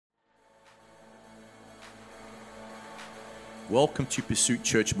Welcome to Pursuit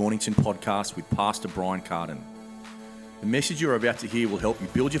Church Mornington podcast with Pastor Brian Carden. The message you're about to hear will help you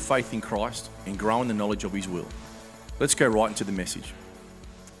build your faith in Christ and grow in the knowledge of His will. Let's go right into the message.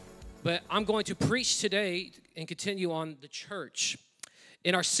 But I'm going to preach today and continue on the church.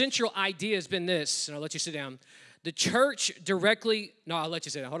 And our central idea has been this, and I'll let you sit down. The church I'll let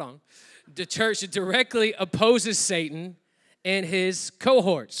you sit down, hold on. The church directly opposes Satan and his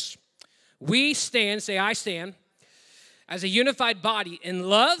cohorts. We stand, say I stand, as a unified body in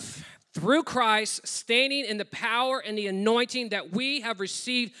love through Christ, standing in the power and the anointing that we have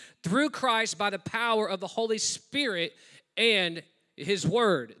received through Christ by the power of the Holy Spirit and His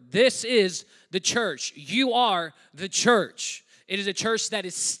Word. This is the church. You are the church. It is a church that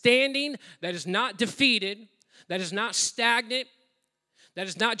is standing, that is not defeated, that is not stagnant, that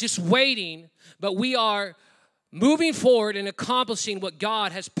is not just waiting, but we are moving forward and accomplishing what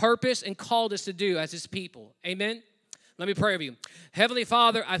God has purposed and called us to do as His people. Amen? Let me pray for you. Heavenly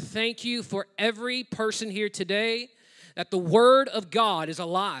Father, I thank you for every person here today, that the Word of God is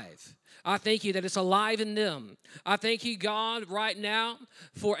alive. I thank you that it's alive in them. I thank you, God, right now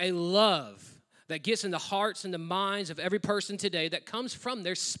for a love that gets in the hearts and the minds of every person today that comes from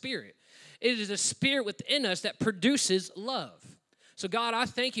their spirit. It is a spirit within us that produces love. So, God, I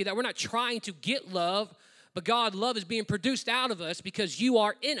thank you that we're not trying to get love, but, God, love is being produced out of us because you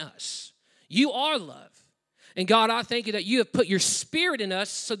are in us. You are love. And God, I thank you that you have put your spirit in us,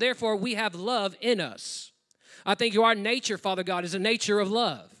 so therefore we have love in us. I thank you our nature, Father God, is a nature of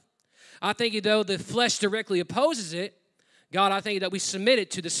love. I thank you, though the flesh directly opposes it, God, I thank you that we submit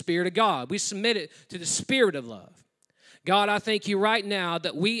it to the Spirit of God. We submit it to the Spirit of love. God, I thank you right now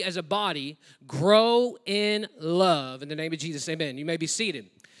that we as a body grow in love. In the name of Jesus, amen. You may be seated.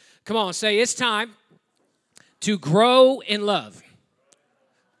 Come on, say it's time to grow in love.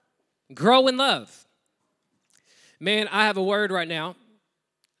 Grow in love. Man, I have a word right now,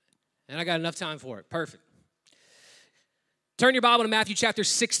 and I got enough time for it. Perfect. Turn your Bible to Matthew chapter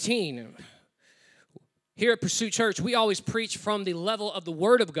 16. Here at Pursuit Church, we always preach from the level of the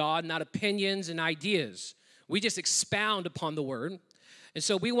Word of God, not opinions and ideas. We just expound upon the Word. And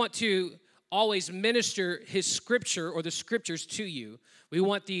so we want to always minister His Scripture or the Scriptures to you. We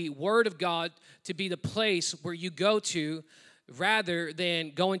want the Word of God to be the place where you go to rather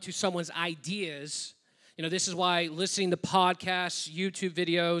than going to someone's ideas. You know, this is why listening to podcasts, YouTube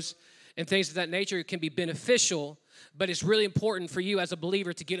videos, and things of that nature can be beneficial, but it's really important for you as a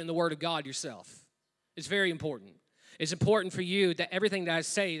believer to get in the Word of God yourself. It's very important. It's important for you that everything that I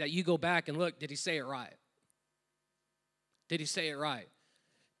say, that you go back and look, did he say it right? Did he say it right?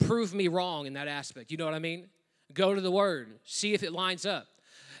 Prove me wrong in that aspect. You know what I mean? Go to the Word. See if it lines up.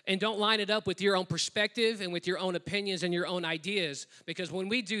 And don't line it up with your own perspective and with your own opinions and your own ideas, because when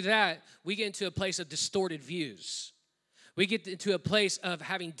we do that, we get into a place of distorted views. We get into a place of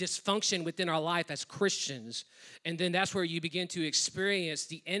having dysfunction within our life as Christians, and then that's where you begin to experience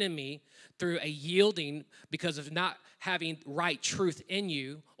the enemy through a yielding because of not having right truth in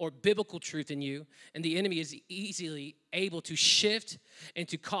you or biblical truth in you, and the enemy is easily able to shift and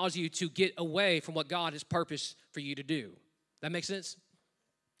to cause you to get away from what God has purposed for you to do. That makes sense?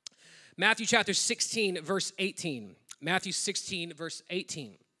 Matthew chapter 16, verse 18. Matthew 16, verse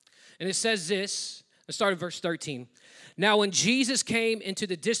 18. And it says this. Let's start at verse 13. Now, when Jesus came into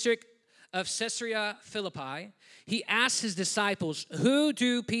the district of Caesarea Philippi, he asked his disciples, "Who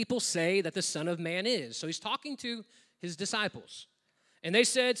do people say that the Son of Man is?" So he's talking to his disciples. And they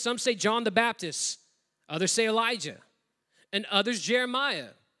said, some say John the Baptist, others say Elijah, and others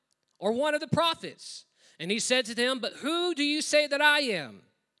Jeremiah, or one of the prophets. And he said to them, "But who do you say that I am?"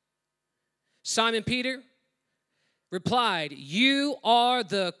 Simon Peter replied, "You are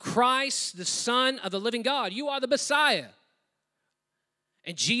the Christ, the Son of the living God. You are the Messiah."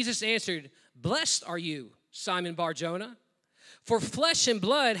 And Jesus answered, "Blessed are you, Simon Bar-Jonah, for flesh and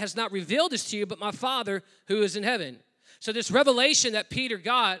blood has not revealed this to you, but my Father who is in heaven." So this revelation that Peter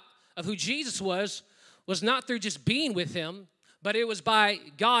got of who Jesus was not through just being with him, but it was by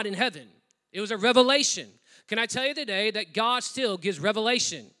God in heaven. It was a revelation. Can I tell you today that God still gives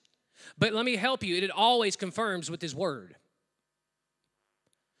revelation? But let me help you. It always confirms with His Word.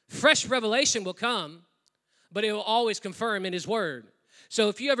 Fresh revelation will come, but it will always confirm in His Word. So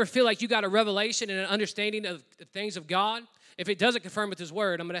if you ever feel like you got a revelation and an understanding of the things of God, if it doesn't confirm with His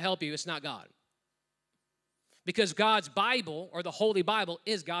Word, I'm going to help you. It's not God. Because God's Bible, or the Holy Bible,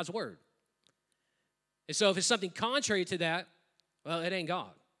 is God's Word. And so if it's something contrary to that, well, it ain't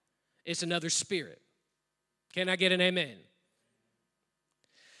God. It's another spirit. Can I get an amen?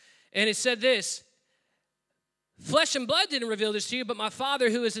 And it said this, "Flesh and blood didn't reveal this to you, but my Father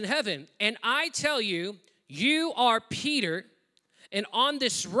who is in heaven. And I tell you, You are Peter, and on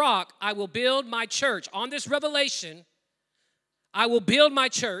this rock I will build my church. On this revelation, I will build my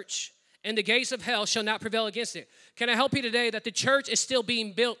church, and the gates of hell shall not prevail against it. Can I help you today that the church is still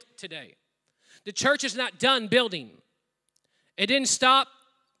being built today? The church is not done building. It didn't stop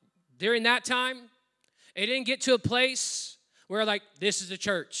during that time. It didn't get to a place where like, this is the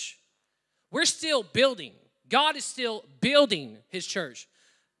church. We're still building. God is still building his church.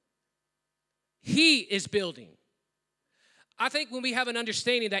 He is building. I think when we have an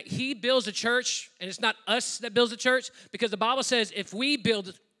understanding that he builds a church and it's not us that builds the church, because the Bible says if we build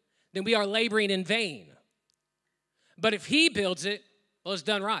it, then we are laboring in vain. But if he builds it, well, it's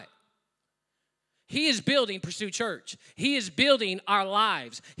done right. He is building Pursuit Church. He is building our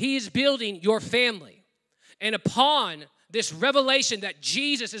lives. He is building your family. And upon this revelation that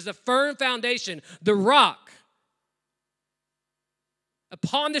Jesus is the firm foundation, the rock,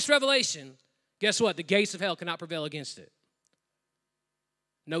 upon this revelation, guess what? The gates of hell cannot prevail against it.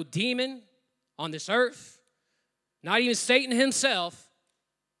 No demon on this earth, not even Satan himself,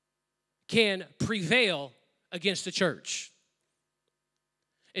 can prevail against the church.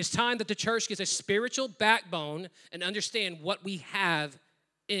 It's time that the church gets a spiritual backbone and understand what we have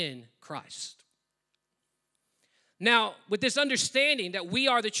in Christ. Now, with this understanding that we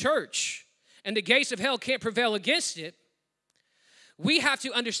are the church and the gates of hell can't prevail against it, we have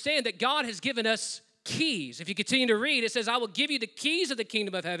to understand that God has given us keys. If you continue to read, it says, I will give you the keys of the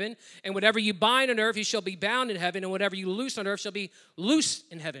kingdom of heaven, and whatever you bind on earth, you shall be bound in heaven, and whatever you loose on earth shall be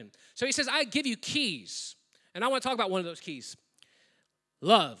loosed in heaven. So he says, I give you keys. And I want to talk about one of those keys.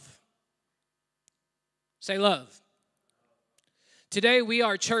 Love. Say love. Today we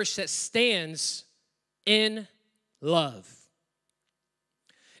are a church that stands in love.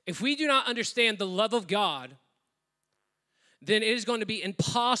 If we do not understand the love of God, then it is going to be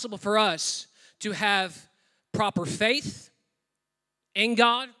impossible for us to have proper faith in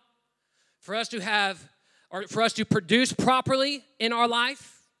God, for us to have, or for us to produce properly in our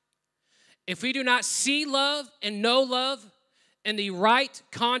life. If we do not see love and know love in the right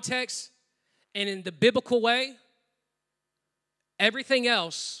context and in the biblical way, everything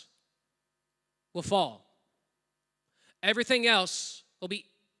else will fall. Everything else will be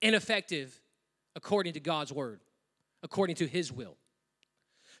ineffective according to God's word, according to his will.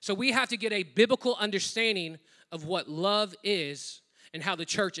 So we have to get a biblical understanding of what love is and how the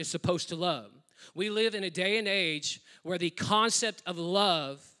church is supposed to love. We live in a day and age where the concept of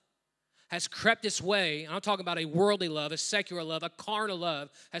love has crept its way. I'm talking about a worldly love, a secular love, a carnal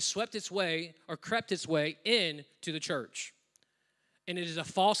love, has swept its way or crept its way into the church. And it is a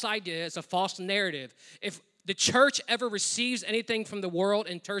false idea. It's a false narrative. If the church ever receives anything from the world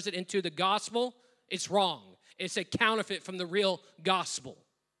and turns it into the gospel, it's wrong. It's a counterfeit from the real gospel.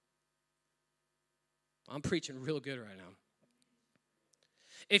 I'm preaching real good right now.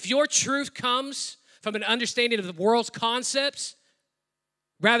 If your truth comes from an understanding of the world's concepts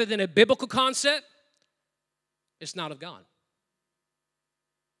rather than a biblical concept, it's not of God.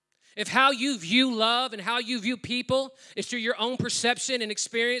 If how you view love and how you view people is through your own perception and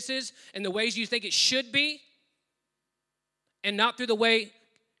experiences and the ways you think it should be, and not through the way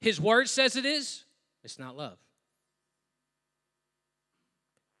his word says it is, it's not love.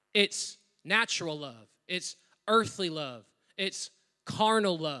 It's natural love. It's earthly love. It's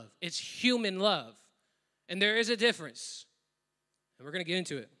carnal love. It's human love. And there is a difference. And we're going to get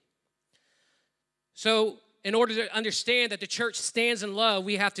into it. So, in order to understand that the church stands in love,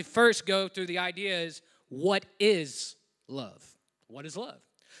 we have to first go through the ideas, what is love? What is love?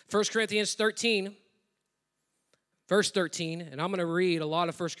 1 Corinthians 13, verse 13, and I'm going to read a lot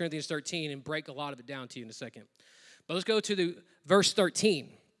of 1 Corinthians 13 and break a lot of it down to you in a second. But let's go to the verse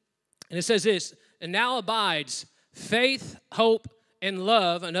 13. And it says this, and now abides faith, hope, and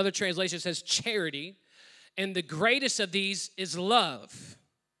love. Another translation says charity. And the greatest of these is love.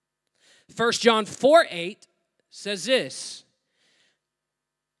 1 John 4:8 says this.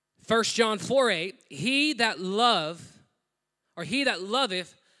 1 John 4:8, he that loveth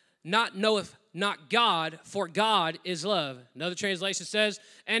not knoweth not God, for God is love. Another translation says,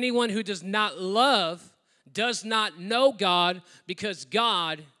 anyone who does not love does not know God, because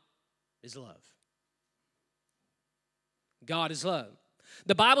God is love. God is love.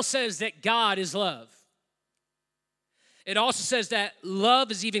 The Bible says that God is love. It also says that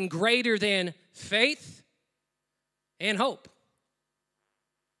love is even greater than faith and hope.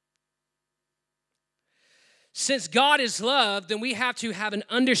 Since God is love, then we have to have an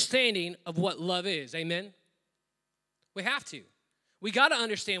understanding of what love is. Amen? We have to. We got to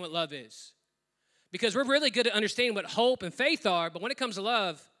understand what love is. Because we're really good at understanding what hope and faith are, but when it comes to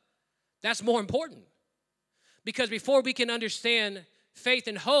love, that's more important. Because before we can understand faith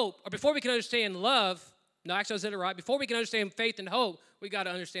and hope, or before we can understand love, no, actually I said it right. Before we can understand faith and hope, we got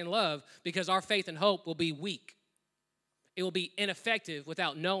to understand love, because our faith and hope will be weak. It will be ineffective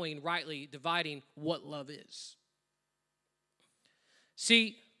without knowing, rightly dividing what love is.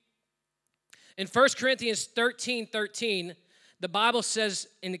 See, in 1 Corinthians 13:13, the Bible says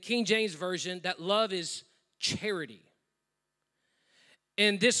in the King James Version that love is charity.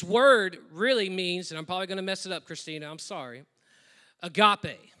 And this word really means, and I'm probably going to mess it up, Christina, I'm sorry,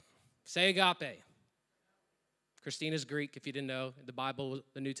 agape. Say agape. Christina's Greek, if you didn't know. The Bible,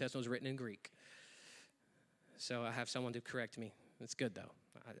 the New Testament was written in Greek. So I have someone to correct me. It's good, though.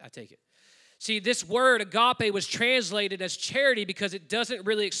 I take it. See, this word agape was translated as charity because it doesn't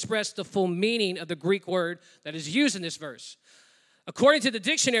really express the full meaning of the Greek word that is used in this verse. According to the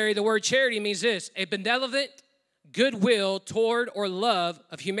dictionary, the word charity means this: a benevolent goodwill toward or love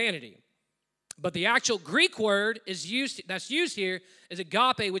of humanity. But the actual Greek word that's used here is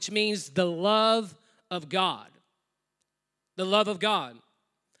agape, which means the love of God. The love of God.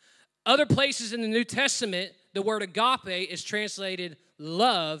 Other places in the New Testament, the word agape is translated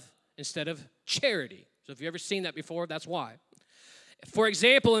love instead of charity. So if you've ever seen that before, that's why. For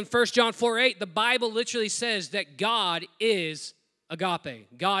example, in 1 John 4:8, the Bible literally says that God is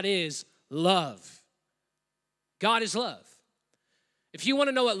agape. God is love. God is love. If you want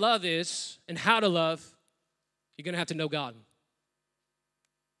to know what love is and how to love, you're going to have to know God.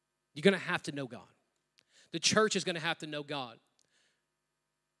 You're going to have to know God. The church is going to have to know God,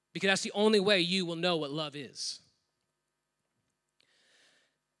 because that's the only way you will know what love is.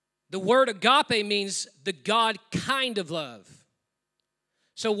 The word agape means the God kind of love.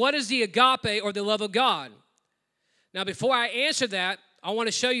 So what is the agape or the love of God? Now, before I answer that, I want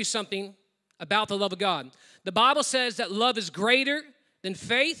to show you something about the love of God. The Bible says that love is greater than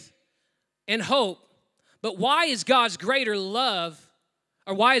faith and hope. But why is God's love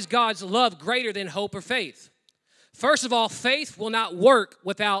greater than hope or faith? First of all, faith will not work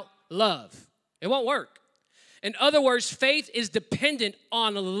without love. It won't work. In other words, faith is dependent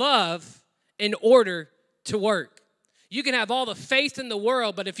on love in order to work. You can have all the faith in the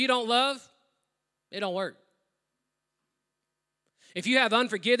world, but if you don't love, it don't work. If you have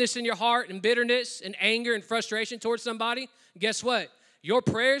unforgiveness in your heart and bitterness and anger and frustration towards somebody, guess what? Your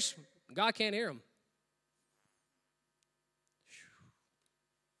prayers, God can't hear them.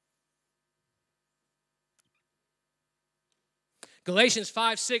 Galatians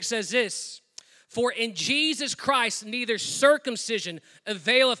 5:6 says this: for in Jesus Christ neither circumcision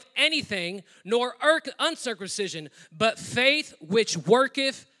availeth anything, nor uncircumcision, but faith which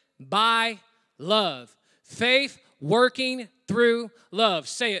worketh by love. Faith working through love.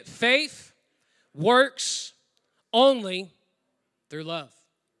 Say it. Faith works only through love.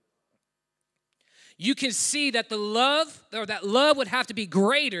 You can see that that love would have to be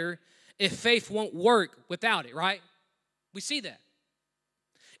greater if faith won't work without it, right? We see that.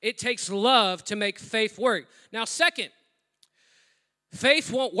 It takes love to make faith work. Now, second,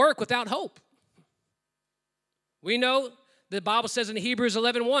 faith won't work without hope. We know the Bible says in Hebrews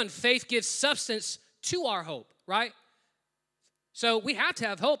 11:1, faith gives substance to our hope, right? So we have to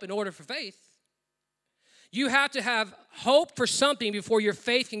have hope in order for faith. You have to have hope for something before your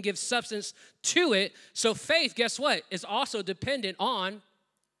faith can give substance to it. So faith, guess what, is also dependent on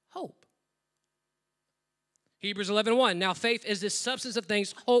hope. Hebrews 11:1, now faith is the substance of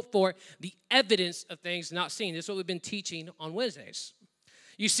things hoped for, the evidence of things not seen. This is what we've been teaching on Wednesdays.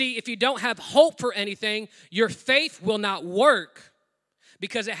 You see, if you don't have hope for anything, your faith will not work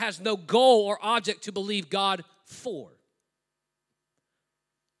because it has no goal or object to believe God for.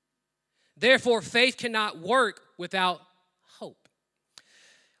 Therefore, faith cannot work without hope.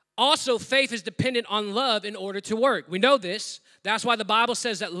 Also, faith is dependent on love in order to work. We know this. That's why the Bible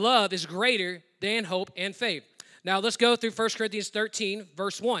says that love is greater than hope and faith. Now, let's go through 1 Corinthians 13,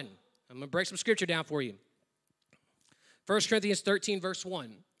 verse 1. I'm going to break some scripture down for you. 1 Corinthians 13, verse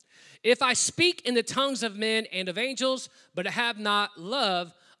 1. If I speak in the tongues of men and of angels, but have not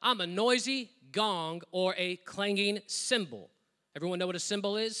love, I'm a noisy gong or a clanging cymbal. Everyone know what a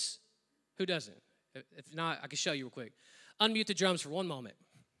cymbal is? Who doesn't? If not, I can show you real quick. Unmute the drums for one moment.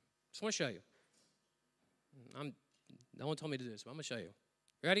 Just want to show you. No one told me to do this, but I'm going to show you.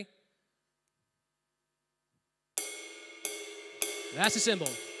 Ready? That's a cymbal.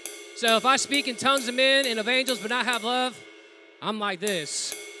 So if I speak in tongues of men and of angels but not have love, I'm like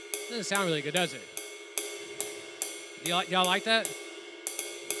this. Doesn't sound really good, does it? Y'all like that?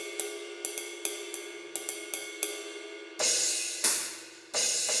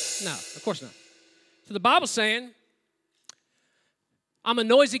 No, of course not. So the Bible's saying, I'm a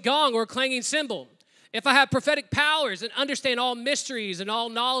noisy gong or a clanging cymbal. if I have prophetic powers and understand all mysteries and all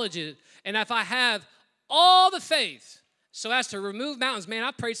knowledge, and if I have all the faith so as to remove mountains, man,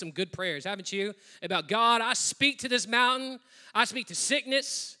 I've prayed some good prayers, haven't you? About God, I speak to this mountain. I speak to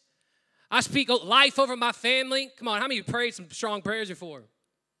sickness. I speak life over my family. Come on, how many of you prayed some strong prayers before?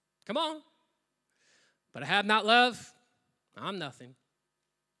 Come on. But I have not love, I'm nothing.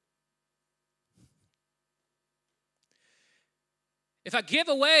 If I give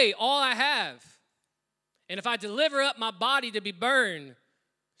away all I have, and if I deliver up my body to be burned,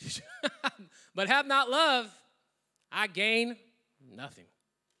 but have not love, I gain nothing.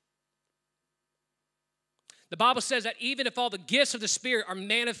 The Bible says that even if all the gifts of the Spirit are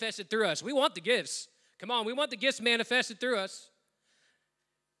manifested through us, we want the gifts. Come on, we want the gifts manifested through us.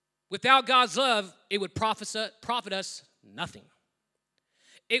 Without God's love, it would profit us nothing.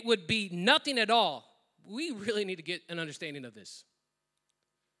 It would be nothing at all. We really need to get an understanding of this.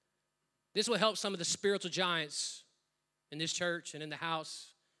 This will help some of the spiritual giants in this church and in the house,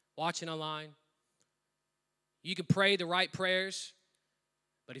 watching online. You can pray the right prayers,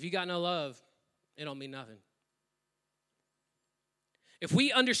 but if you got no love, it don't mean nothing. If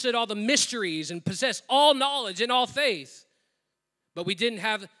we understood all the mysteries and possessed all knowledge and all faith, but we didn't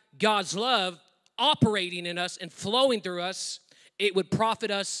have God's love operating in us and flowing through us, it would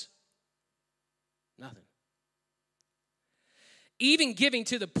profit us nothing. Even giving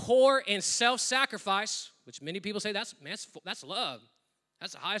to the poor and self-sacrifice, which many people say that's love.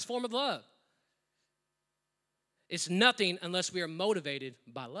 That's the highest form of love. It's nothing unless we are motivated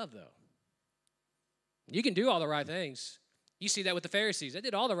by love, though. You can do all the right things. You see that with the Pharisees. They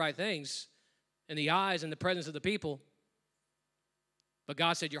did all the right things in the eyes and the presence of the people. But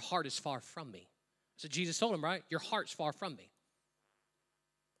God said, your heart is far from me. So Jesus told him, right? Your heart's far from me.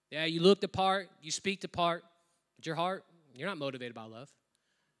 Yeah, you look the part, you speak the part, but your heart, you're not motivated by love.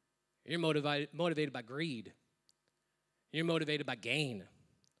 You're motivated by greed. You're motivated by gain.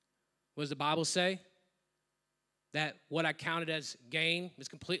 What does the Bible say? That what I counted as gain is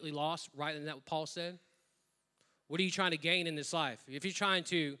completely lost, right? Isn't that what Paul said? What are you trying to gain in this life? If you're trying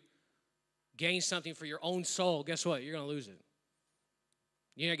to gain something for your own soul, guess what? You're going to lose it.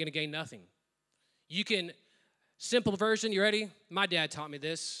 You're not going to gain nothing. You can, simple version, you ready? My dad taught me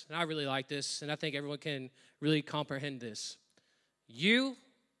this, and I really like this, and I think everyone can really comprehend this. You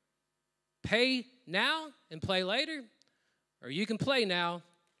pay now and play later, or you can play now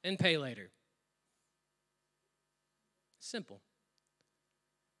and pay later. Simple.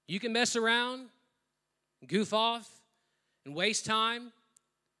 You can mess around, goof off, and waste time,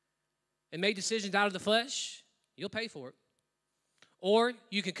 and make decisions out of the flesh. You'll pay for it. Or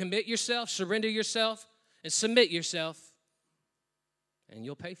you can commit yourself, surrender yourself, and submit yourself, and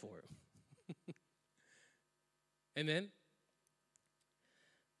you'll pay for it. Amen?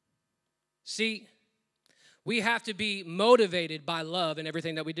 See, we have to be motivated by love in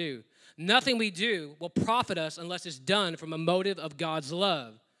everything that we do. Nothing we do will profit us unless it's done from a motive of God's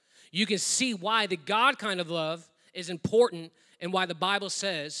love. You can see why the God kind of love is important and why the Bible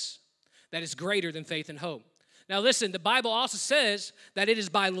says that it's greater than faith and hope. Now listen, the Bible also says that it is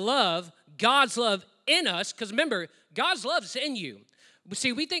by love, God's love in us, because remember, God's love is in you.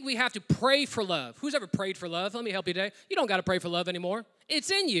 See, we think we have to pray for love. Who's ever prayed for love? Let me help you today. You don't got to pray for love anymore. It's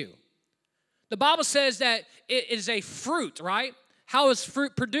in you. The Bible says that it is a fruit, right? How is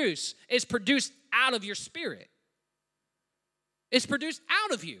fruit produced? It's produced out of your spirit. It's produced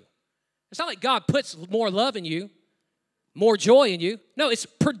out of you. It's not like God puts more love in you, more joy in you. No, it's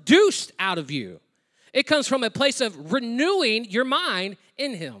produced out of you. It comes from a place of renewing your mind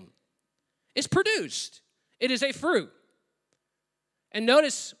in Him. It's produced. It is a fruit. And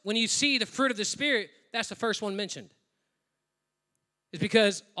notice when you see the fruit of the Spirit, that's the first one mentioned. It's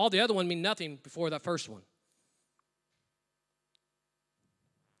because all the other ones mean nothing before that first one.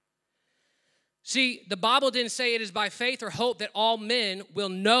 See, the Bible didn't say it is by faith or hope that all men will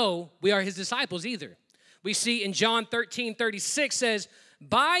know we are His disciples either. We see in John 13:36 says,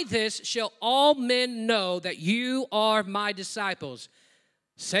 by this shall all men know that you are my disciples.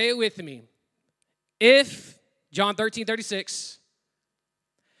 Say it with me. If, John 13:36,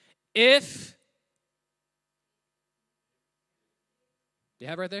 if, you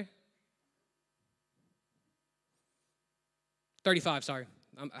have it right there? 35, sorry.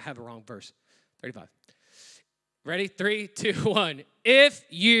 I have a wrong verse. 35. Ready? 3, 2, 1. If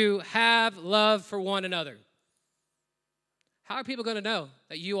you have love for one another. How are people going to know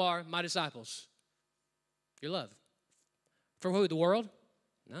that you are my disciples? Your love. For who? The world?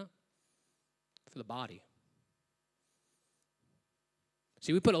 No. For the body.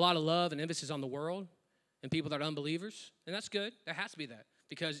 See, we put a lot of love and emphasis on the world and people that are unbelievers, and that's good. There has to be that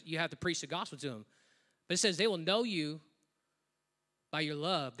because you have to preach the gospel to them. But it says they will know you by your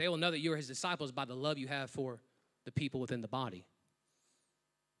love. They will know that you are his disciples by the love you have for the people within the body.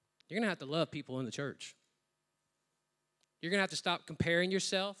 You're going to have to love people in the church. You're going to have to stop comparing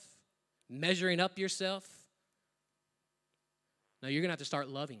yourself, measuring up yourself. No, you're going to have to start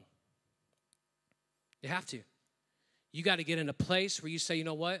loving. You have to. You got to get in a place where you say, you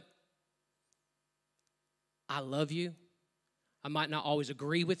know what? I love you. I might not always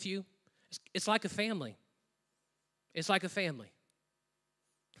agree with you. It's like a family. It's like a family.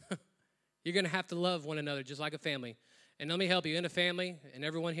 You're going to have to love one another just like a family. And let me help you. In a family, and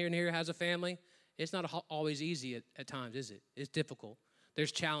everyone here and here has a family, it's not always easy at times, is it? It's difficult.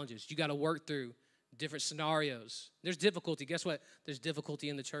 There's challenges. You got to work through different scenarios. There's difficulty. Guess what? There's difficulty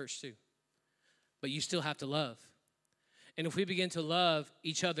in the church too. But you still have to love. And if we begin to love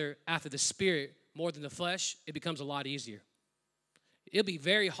each other after the Spirit more than the flesh, it becomes a lot easier. It'll be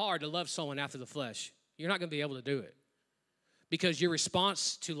very hard to love someone after the flesh. You're not going to be able to do it. Because your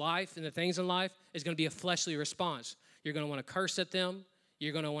response to life and the things in life is going to be a fleshly response. You're going to want to curse at them.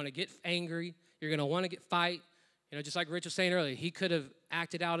 You're going to want to get angry. You're going to want to fight. You know, just like Rich was saying earlier, he could have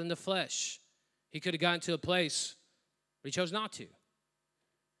acted out in the flesh. He could have gotten to a place, but he chose not to.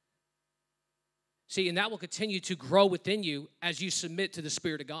 See, and that will continue to grow within you as you submit to the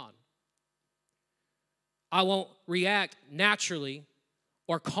Spirit of God. I won't react naturally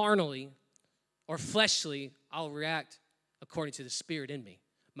or carnally or fleshly. I'll react according to the Spirit in me,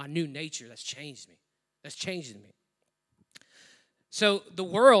 my new nature that's changed me, that's changing me. So the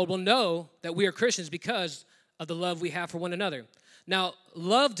world will know that we are Christians because of the love we have for one another. Now,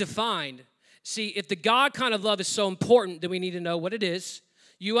 love defined, see, if the God kind of love is so important, then we need to know what it is.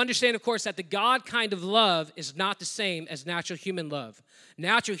 You understand, of course, that the God kind of love is not the same as natural human love.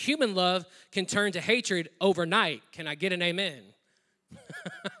 Natural human love can turn to hatred overnight. Can I get an amen?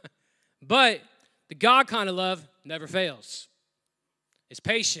 But the God kind of love never fails. It's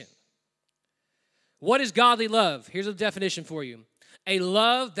patient. What is godly love? Here's a definition for you. A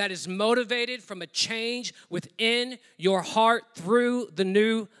love that is motivated from a change within your heart through the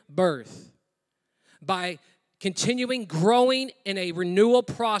new birth. By continuing growing in a renewal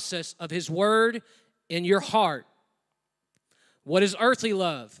process of his word in your heart. What is earthly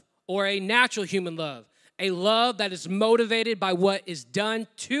love or a natural human love? A love that is motivated by what is done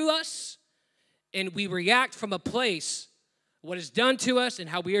to us, and we react from a place, what is done to us and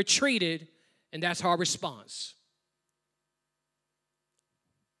how we are treated, and that's our response.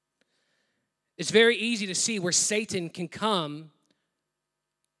 It's very easy to see where Satan can come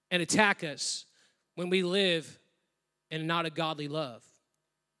and attack us when we live in not a godly love.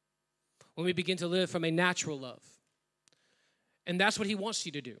 When we begin to live from a natural love. And that's what he wants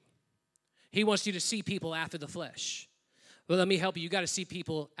you to do. He wants you to see people after the flesh. Well, let me help you. You got to see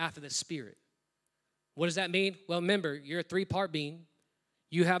people after the Spirit. What does that mean? Well, remember, you're a three-part being.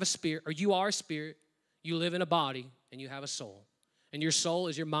 You have a spirit, or you are a spirit. You live in a body, and you have a soul. And your soul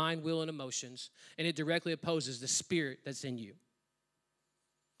is your mind, will, and emotions, and it directly opposes the spirit that's in you.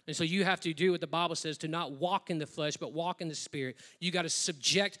 And so you have to do what the Bible says, to not walk in the flesh, but walk in the Spirit. You got to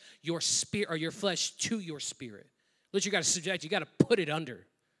subject your spirit or your flesh to your spirit. What you got to subject, you got to put it under.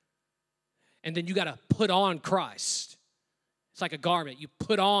 And then you got to put on Christ. It's like a garment. You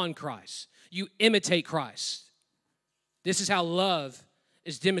put on Christ. You imitate Christ. This is how love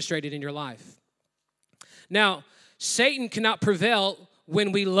is demonstrated in your life. Now, Satan cannot prevail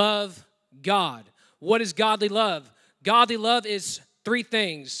when we love God. What is godly love? Godly love is three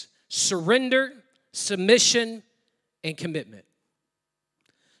things: surrender, submission, and commitment.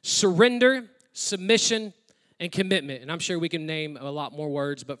 Surrender, submission, and commitment. And I'm sure we can name a lot more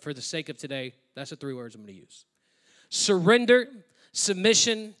words, but for the sake of today, that's the three words I'm going to use. Surrender,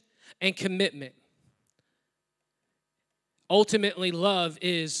 submission, and commitment. Ultimately, love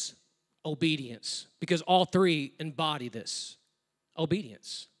is obedience, because all three embody this.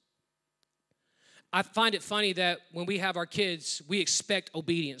 Obedience. I find it funny that when we have our kids, we expect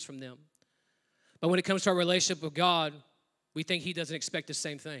obedience from them. But when it comes to our relationship with God, we think he doesn't expect the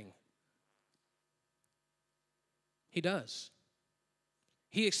same thing. He does.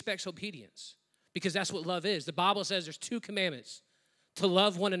 He expects obedience, because that's what love is. The Bible says there's two commandments: to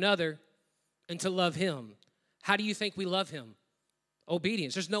love one another and to love him. How do you think we love him?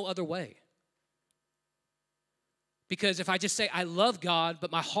 Obedience. There's no other way. Because if I just say I love God,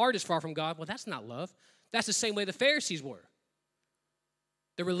 but my heart is far from God, well, that's not love. That's the same way the Pharisees were.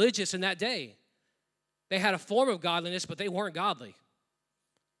 The religious in that day. They had a form of godliness, but they weren't godly.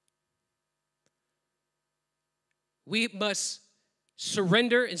 We must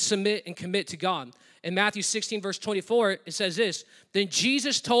surrender and submit and commit to God. In Matthew 16, verse 24, it says this, then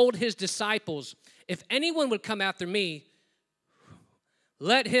Jesus told his disciples, if anyone would come after me,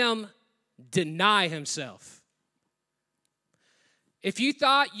 let him deny himself. If you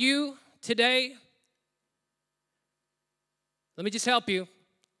thought you today, let me just help you.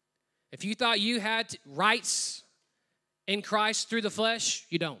 If you thought you had rights in Christ through the flesh,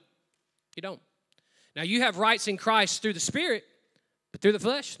 you don't. You don't. Now, you have rights in Christ through the Spirit, but through the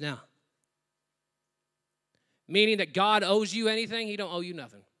flesh, no. Meaning that God owes you anything, he don't owe you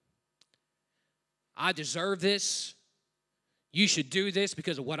nothing. I deserve this. You should do this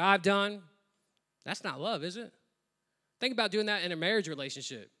because of what I've done. That's not love, is it? Think about doing that in a marriage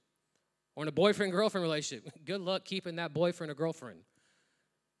relationship or in a boyfriend-girlfriend relationship. Good luck keeping that boyfriend or girlfriend.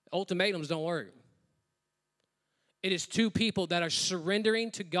 Ultimatums don't work. It is two people that are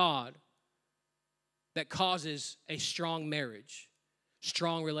surrendering to God that causes a strong marriage,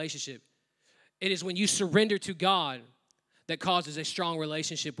 strong relationship. It is when you surrender to God that causes a strong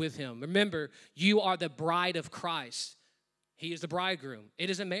relationship with him. Remember, you are the bride of Christ. He is the bridegroom. It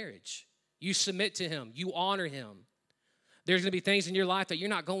is a marriage. You submit to him. You honor him. There's going to be things in your life that you're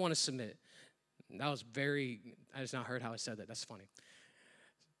not going to want to submit. That was I just not heard how I said that. That's funny.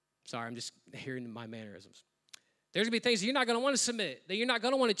 Sorry, I'm just hearing my mannerisms. There's going to be things that you're not going to want to submit, that you're not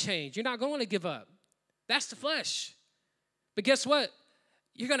going to want to change. You're not going to want to give up. That's the flesh. But guess what?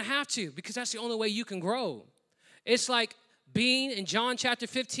 You're going to have to, because that's the only way you can grow. It's like being in John chapter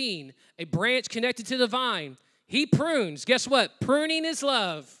 15, a branch connected to the vine. He prunes. Guess what? Pruning is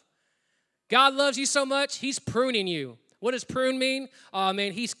love. God loves you so much, he's pruning you. What does prune mean? Oh,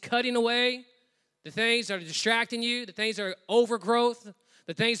 man, he's cutting away the things that are distracting you, the things that are overgrowth,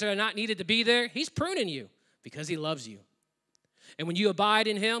 the things that are not needed to be there. He's pruning you because he loves you. And when you abide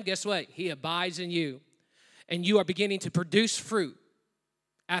in him, guess what? He abides in you. And you are beginning to produce fruit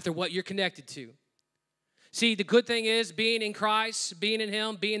after what you're connected to. See, the good thing is being in Christ, being in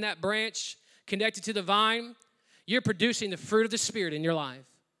him, being that branch connected to the vine, you're producing the fruit of the Spirit in your life.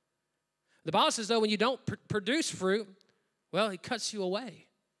 The Bible says, though, when you don't produce fruit, well, he cuts you away.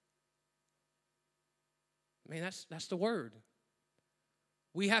 I mean, that's the word.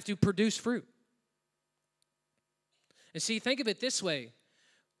 We have to produce fruit. And see, think of it this way.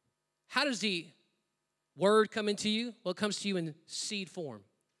 How does the word come into you? Well, it comes to you in seed form.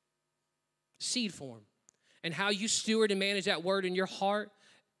 Seed form. And how you steward and manage that word in your heart,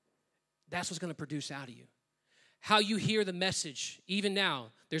 that's what's going to produce out of you. How you hear the message, even now,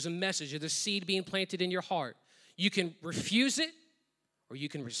 there's a message, there's a seed being planted in your heart. You can refuse it or you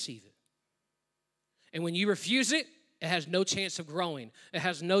can receive it. And when you refuse it, it has no chance of growing. It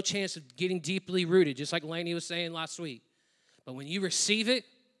has no chance of getting deeply rooted, just like Laney was saying last week. But when you receive it,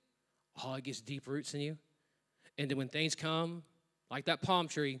 oh, it gets deep roots in you. And then when things come, like that palm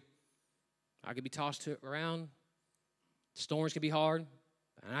tree, I could be tossed around. Storms can be hard,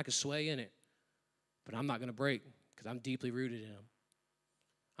 and I could sway in it. But I'm not going to break because I'm deeply rooted in him.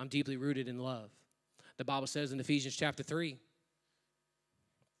 I'm deeply rooted in love. The Bible says in Ephesians chapter 3,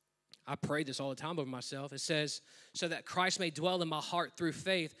 I pray this all the time over myself. It says, so that Christ may dwell in my heart through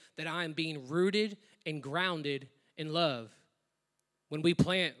faith, that I am being rooted and grounded in love. When we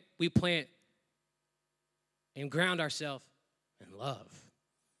plant and ground ourselves in love.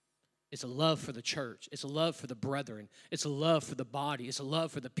 It's a love for the church. It's a love for the brethren. It's a love for the body. It's a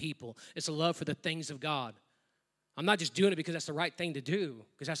love for the people. It's a love for the things of God. I'm not just doing it because that's the right thing to do,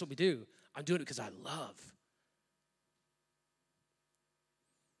 because that's what we do. I'm doing it because I love.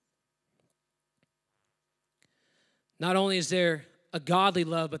 Not only is there a godly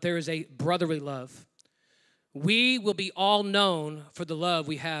love, but there is a brotherly love. We will be all known for the love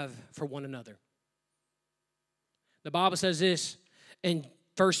we have for one another. The Bible says this in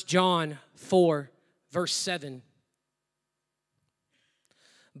 1 John 4, verse 7.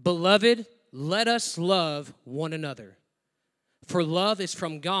 Beloved, let us love one another. For love is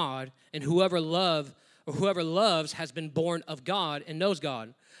from God, and whoever loves has been born of God and knows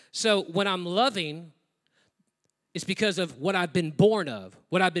God. So when I'm loving, it's because of what I've been born of,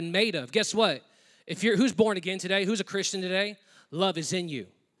 what I've been made of. Guess what? Who's born again today? Who's a Christian today? Love is in you.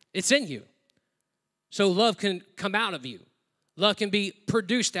 It's in you. So love can come out of you. Love can be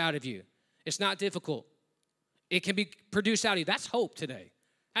produced out of you. It's not difficult. It can be produced out of you. That's hope today.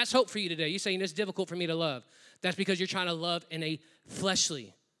 That's hope for you today. You're saying it's difficult for me to love. That's because you're trying to love in a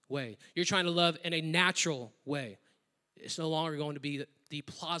fleshly way. You're trying to love in a natural way. It's no longer going to be the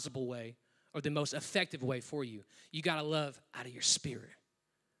plausible way or the most effective way for you. You got to love out of your spirit.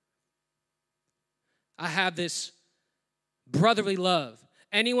 I have this brotherly love.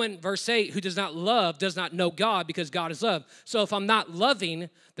 anyone, verse 8, who does not love does not know God, because God is love. So if I'm not loving,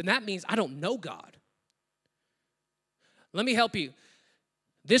 then that means I don't know God. Let me help you.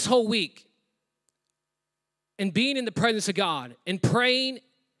 This whole week, in being in the presence of God and praying,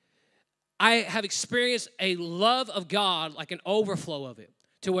 I have experienced a love of God, like an overflow of it,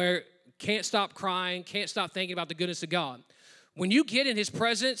 to where can't stop crying, can't stop thinking about the goodness of God. When you get in his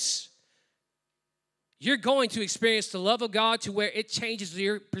presence, you're going to experience the love of God to where it changes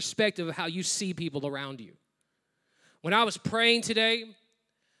your perspective of how you see people around you. When I was praying today, I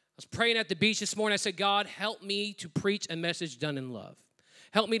was praying at the beach this morning. I said, God, help me to preach a message done in love.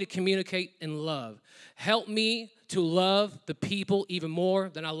 Help me to communicate in love. Help me to love the people even more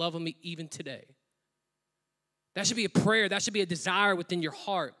than I love them even today. That should be a prayer. That should be a desire within your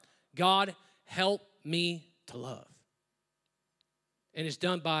heart. God, help me to love. And it's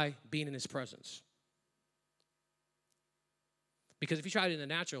done by being in his presence. Because if you try it in the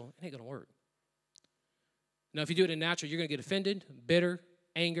natural, it ain't going to work. Now, if you do it in the natural, you're going to get offended, bitter,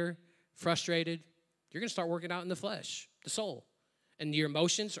 anger, frustrated. You're going to start working out in the flesh, the soul. And your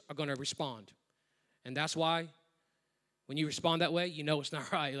emotions are going to respond. And that's why when you respond that way, you know it's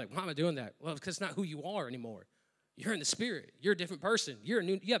not right. You're like, why am I doing that? Well, because it's not who you are anymore. You're in the spirit. You're a different person. You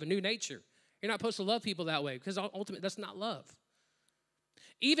have a new nature. You're not supposed to love people that way, because ultimately that's not love.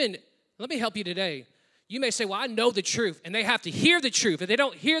 Even, let me help you today. You may say, well, I know the truth, and they have to hear the truth. If they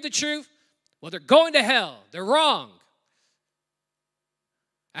don't hear the truth, well, they're going to hell. They're wrong.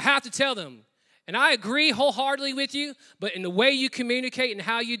 I have to tell them. And I agree wholeheartedly with you, but in the way you communicate and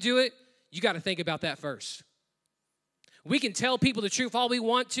how you do it, you got to think about that first. We can tell people the truth all we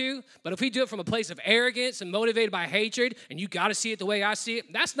want to, but if we do it from a place of arrogance and motivated by hatred, and you got to see it the way I see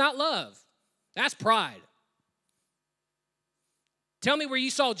it, that's not love. That's pride. Tell me where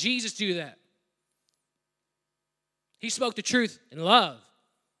you saw Jesus do that. He spoke the truth in love,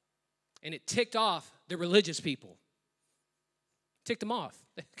 and it ticked off the religious people. Ticked them off.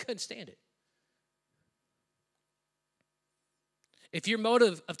 They couldn't stand it. If your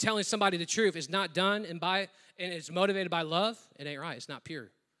motive of telling somebody the truth is not done and it's motivated by love, it ain't right. It's not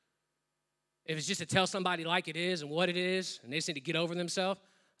pure. If it's just to tell somebody like it is and what it is, and they just need to get over themselves,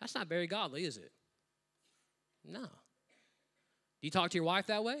 that's not very godly, is it? No. Do you talk to your wife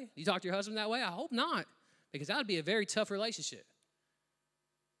that way? Do you talk to your husband that way? I hope not, because that would be a very tough relationship.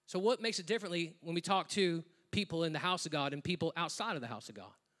 So what makes it differently when we talk to people in the house of God and people outside of the house of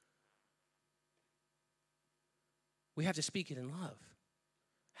God? We have to speak it in love.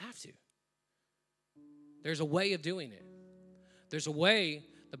 Have to. There's a way of doing it. There's a way,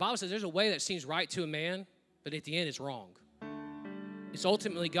 the Bible says there's a way that seems right to a man, but at the end it's wrong. It's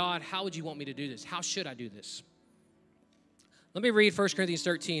ultimately, God, how would you want me to do this? How should I do this? Let me read 1 Corinthians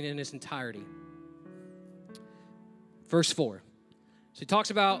 13 in its entirety. Verse 4. So he talks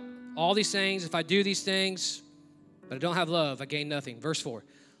about all these things. If I do these things, but I don't have love, I gain nothing. Verse 4.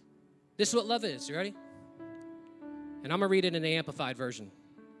 This is what love is. You ready? And I'm going to read it in the Amplified version.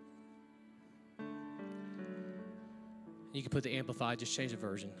 You can put the Amplified, just change the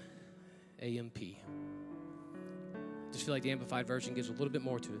version. AMP. Just feel like the Amplified version gives a little bit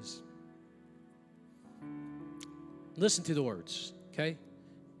more to us. Listen to the words, okay?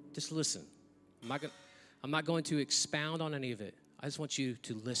 Just listen. I'm not going to expound on any of it. I just want you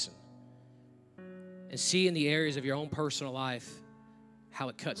to listen and see in the areas of your own personal life how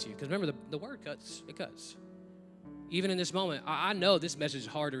it cuts you. Because remember, the word cuts. It cuts. Even in this moment, I know this message is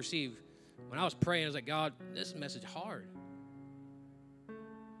hard to receive. When I was praying, I was like, God, this message is hard.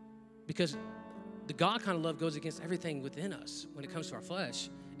 Because the God kind of love goes against everything within us when it comes to our flesh.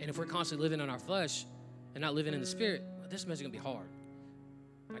 And if we're constantly living in our flesh and not living in the spirit, this message is going to be hard.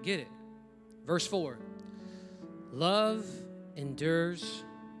 I get it. Verse 4. Love endures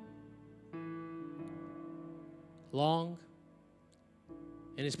long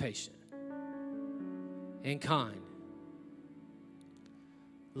and is patient and kind.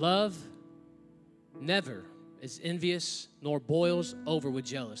 Love never is envious nor boils over with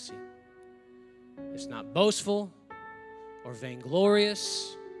jealousy. It's not boastful or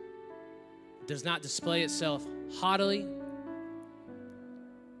vainglorious. It does not display itself haughtily.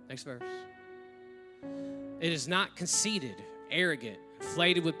 Next verse. It is not conceited, arrogant,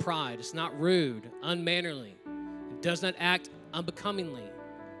 inflated with pride. It's not rude, unmannerly. It does not act unbecomingly.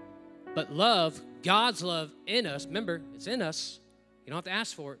 But love, God's love in us, remember, it's in us. You don't have to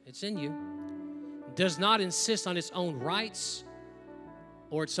ask for it. It's in you. Does not insist on its own rights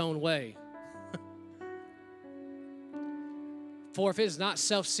or its own way. For it is not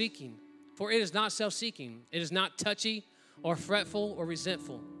self-seeking, it is not touchy or fretful or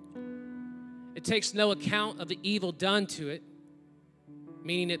resentful. It takes no account of the evil done to it.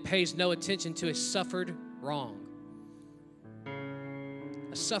 meaning it pays no attention to a suffered wrong.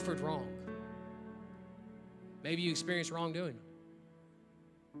 A suffered wrong. Maybe you experienced wrongdoing.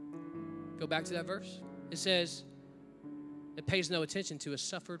 Go back to that verse. It says, it pays no attention to a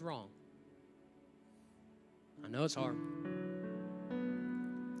suffered wrong. I know it's hard.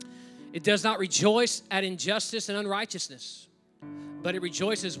 It does not rejoice at injustice and unrighteousness, but it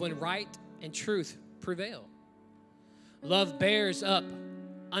rejoices when right and truth prevail. Love bears up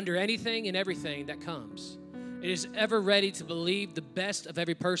under anything and everything that comes. It is ever ready to believe the best of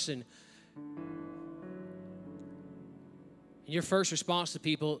every person. And your first response to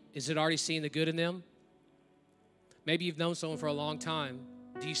people, is it already seeing the good in them? Maybe you've known someone for a long time.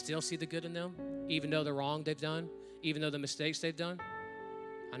 Do you still see the good in them, even though the wrong they've done, even though the mistakes they've done?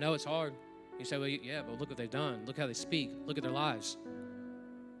 I know it's hard. You say, well, yeah, but look what they've done. Look how they speak. Look at their lives.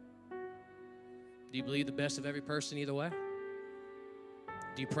 Do you believe the best of every person either way?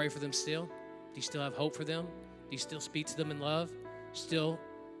 Do you pray for them still? Do you still have hope for them? Do you still speak to them in love? Still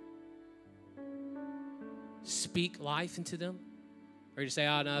speak life into them? Or do you say,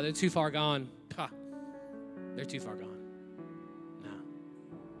 oh, no, they're too far gone. Ha, they're too far gone. No,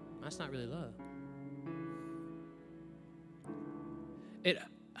 that's not really love.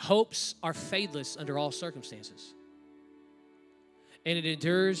 Hopes are fadeless under all circumstances. And it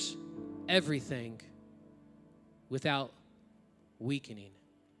endures everything without weakening.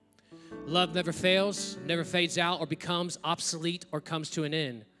 Love never fails, never fades out or becomes obsolete or comes to an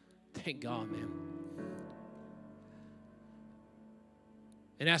end. Thank God, man.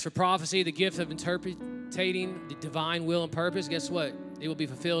 And as for prophecy, the gift of interpreting the divine will and purpose, guess what? It will be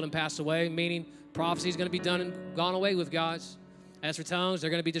fulfilled and passed away, meaning prophecy is going to be done and gone away with God's. As for tongues,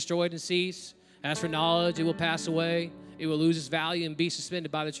 they're going to be destroyed and cease. As for knowledge, it will pass away. It will lose its value and be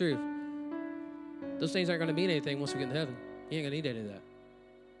suspended by the truth. Those things aren't going to mean anything once we get into heaven. You ain't going to need any of that.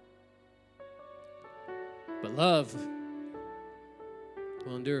 But love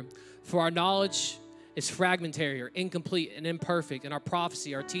will endure. For our knowledge is fragmentary or incomplete and imperfect, and our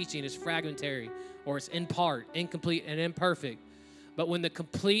prophecy, our teaching is fragmentary or it's in part, incomplete and imperfect. But when the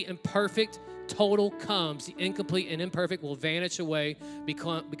complete and perfect total comes, the incomplete and imperfect will vanish away,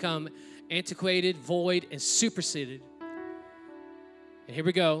 become antiquated, void, and superseded. And here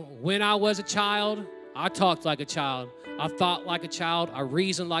we go. When I was a child, I talked like a child. I thought like a child. I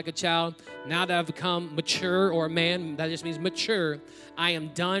reasoned like a child. Now that I've become mature, or a man, that just means mature, I am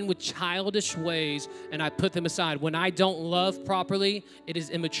done with childish ways, and I put them aside. When I don't love properly, it is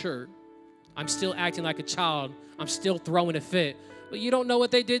immature. I'm still acting like a child. I'm still throwing a fit. But you don't know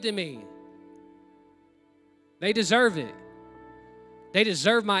what they did to me. They deserve it. They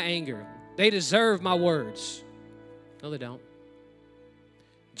deserve my anger. They deserve my words. No, they don't.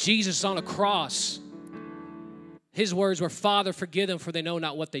 Jesus on a cross, his words were, Father, forgive them, for they know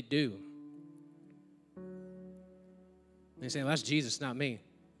not what they do. And they say, well, that's Jesus, not me.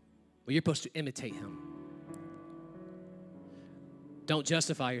 Well, you're supposed to imitate him. Don't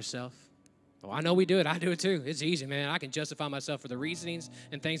justify yourself. Oh, I know we do it. I do it too. It's easy, man. I can justify myself for the reasonings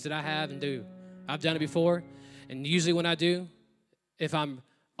and things that I have and do. I've done it before. And usually when I do, if I'm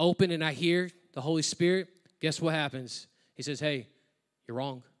open and I hear the Holy Spirit, guess what happens? He says, hey, you're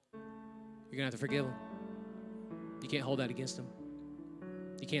wrong. You're going to have to forgive him. You can't hold that against him.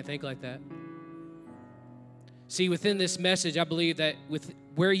 You can't think like that. See, within this message, I believe that with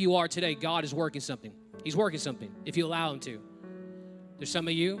where you are today, God is working something. He's working something if you allow him to. There's some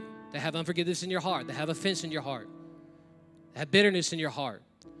of you that have unforgiveness in your heart, that have offense in your heart, that have bitterness in your heart.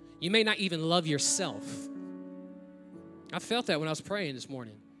 You may not even love yourself. I felt that when I was praying this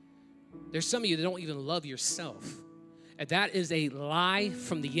morning. There's some of you that don't even love yourself. And that is a lie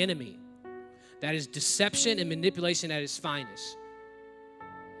from the enemy. That is deception and manipulation at its finest.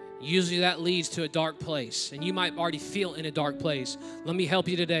 Usually that leads to a dark place, and you might already feel in a dark place. Let me help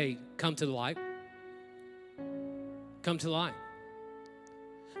you today. Come to the light. Come to the light.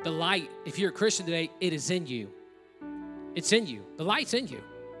 The light, if you're a Christian today, it is in you. It's in you. The light's in you.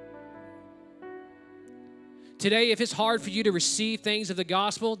 Today, if it's hard for you to receive things of the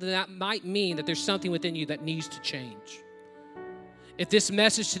gospel, then that might mean that there's something within you that needs to change. If this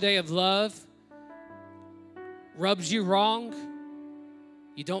message today of love rubs you wrong,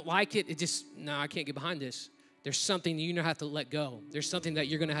 you don't like it, no, I can't get behind this. There's something you're going to have to let go. There's something that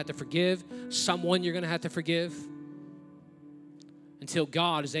you're going to have to forgive, someone you're going to have to forgive until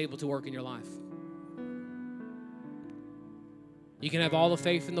God is able to work in your life. You can have all the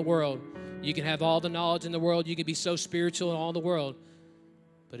faith in the world. You can have all the knowledge in the world. You can be so spiritual in all the world.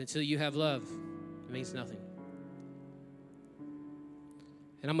 But until you have love, it means nothing.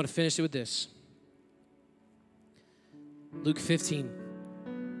 And I'm going to finish it with this. Luke 15.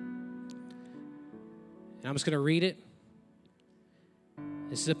 And I'm just going to read it.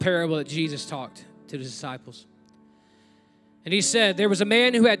 This is a parable that Jesus talked to the disciples. And he said, there was a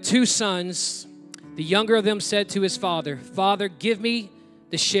man who had 2 sons. The younger of them said to his father, Father, give me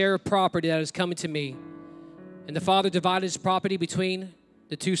the share of property that is coming to me. And the father divided his property between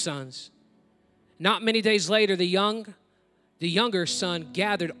the 2 sons. Not many days later, the younger son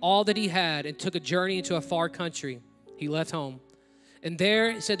gathered all that he had and took a journey into a far country. He left home. And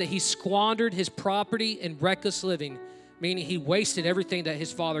there it said that he squandered his property in reckless living, meaning he wasted everything that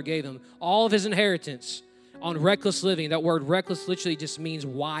his father gave him, all of his inheritance on reckless living. That word reckless literally just means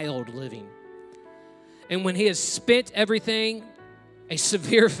wild living. And when he has spent everything, a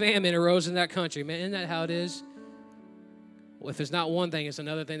severe famine arose in that country. Man, isn't that how it is? Well, if it's not one thing, it's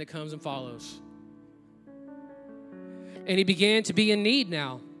another thing that comes and follows. And he began to be in need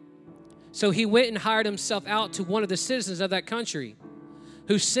now. So he went and hired himself out to one of the citizens of that country,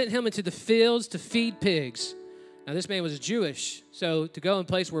 who sent him into the fields to feed pigs. Now, this man was Jewish, so to go in a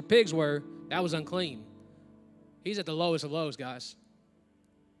place where pigs were, that was unclean. He's at the lowest of lows, guys.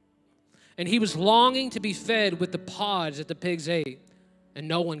 And he was longing to be fed with the pods that the pigs ate, and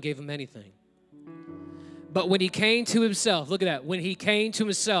no one gave him anything. But when he came to himself, look at that, when he came to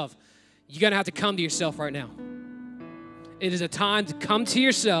himself, you're going to have to come to yourself right now. It is a time to come to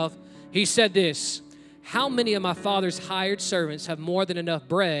yourself. He said this, how many of my father's hired servants have more than enough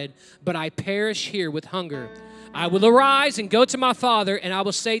bread, but I perish here with hunger? I will arise and go to my father, and I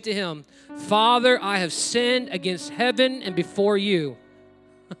will say to him, Father, I have sinned against heaven and before you.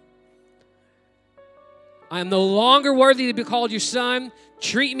 I am no longer worthy to be called your son.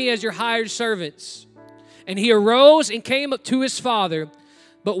 Treat me as your hired servants. And he arose and came up to his father.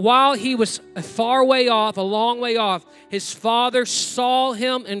 But while he was a far way off, a long way off, his father saw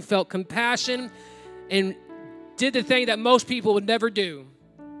him and felt compassion and did the thing that most people would never do.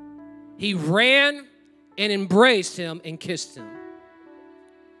 He ran and embraced him and kissed him.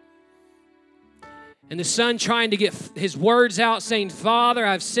 And the son, trying to get his words out, saying, Father,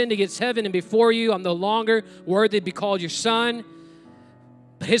 I've sinned against heaven and before you. I'm no longer worthy to be called your son.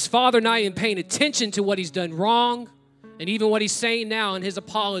 But his father, not even paying attention to what he's done wrong, and even what he's saying now in his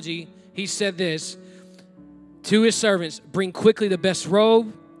apology, he said this to his servants, bring quickly the best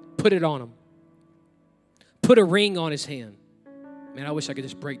robe, put it on him. Put a ring on his hand. Man, I wish I could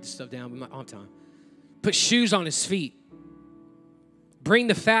just break this stuff down, but I'm on time. Put shoes on his feet. Bring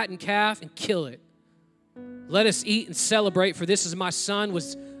the fattened calf and kill it. Let us eat and celebrate, for this is my son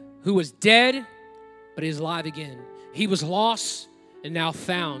who was dead, but is alive again. He was lost and now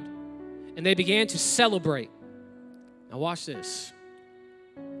found. And they began to celebrate. Now watch this.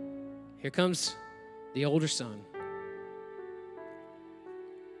 Here comes the older son.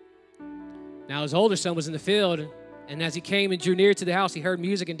 Now his older son was in the field, and as he came and drew near to the house, he heard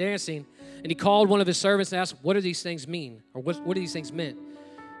music and dancing. And he called one of his servants and asked, what do these things mean? Or what do these things meant?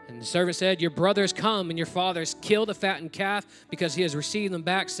 And the servant said, your brother has come, and your father has killed a fattened calf because he has received them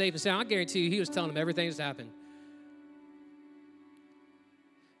back safe and sound. I guarantee you, he was telling them everything that's happened.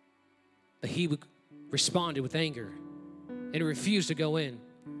 But he responded with anger and refused to go in.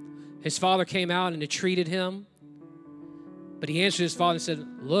 His father came out and entreated him. But he answered his father and said,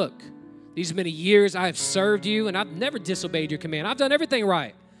 look, these many years I have served you, and I've never disobeyed your command. I've done everything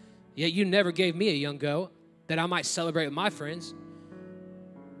right. Yet you never gave me a young goat that I might celebrate with my friends.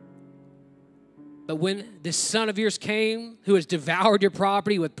 But when this son of yours came, who has devoured your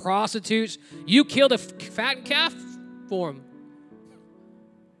property with prostitutes, you killed a fattened calf for him.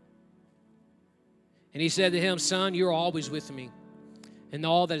 And he said to him, son, you're always with me, and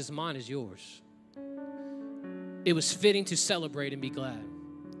all that is mine is yours. It was fitting to celebrate and be glad.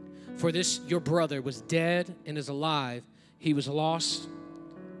 For this your brother was dead and is alive. He was lost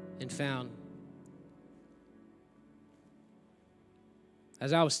and found.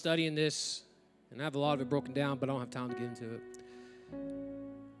 As I was studying this, and I have a lot of it broken down, but I don't have time to get into it.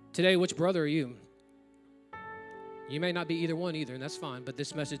 Today, which brother are you? You may not be either one either, and that's fine, but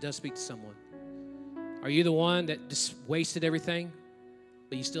this message does speak to someone. Are you the one that just wasted everything,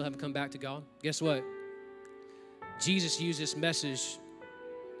 but you still haven't come back to God? Guess what? Jesus used this message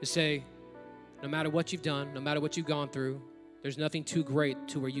to say, no matter what you've done, no matter what you've gone through, there's nothing too great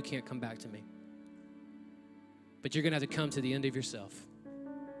to where you can't come back to me. But you're going to have to come to the end of yourself.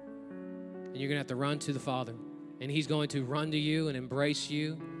 And you're going to have to run to the Father. And He's going to run to you and embrace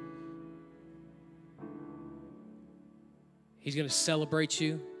you. He's going to celebrate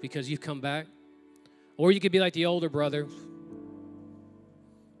you because you've come back. Or you could be like the older brother.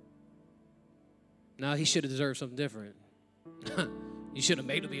 No, he should have deserved something different. You should have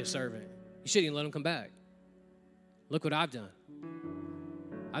made him be a servant. You shouldn't even let him come back. Look what I've done.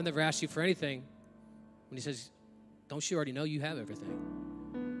 I've never asked you for anything, when he says, don't you already know you have everything?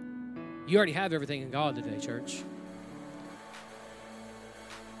 You already have everything in God today, church.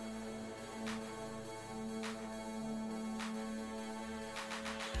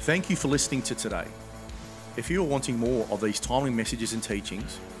 Thank you for listening to today. If you are wanting more of these timely messages and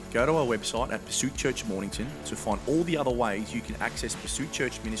teachings, go to our website at Pursuit Church Mornington to find all the other ways you can access Pursuit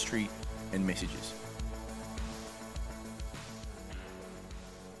Church ministry and messages.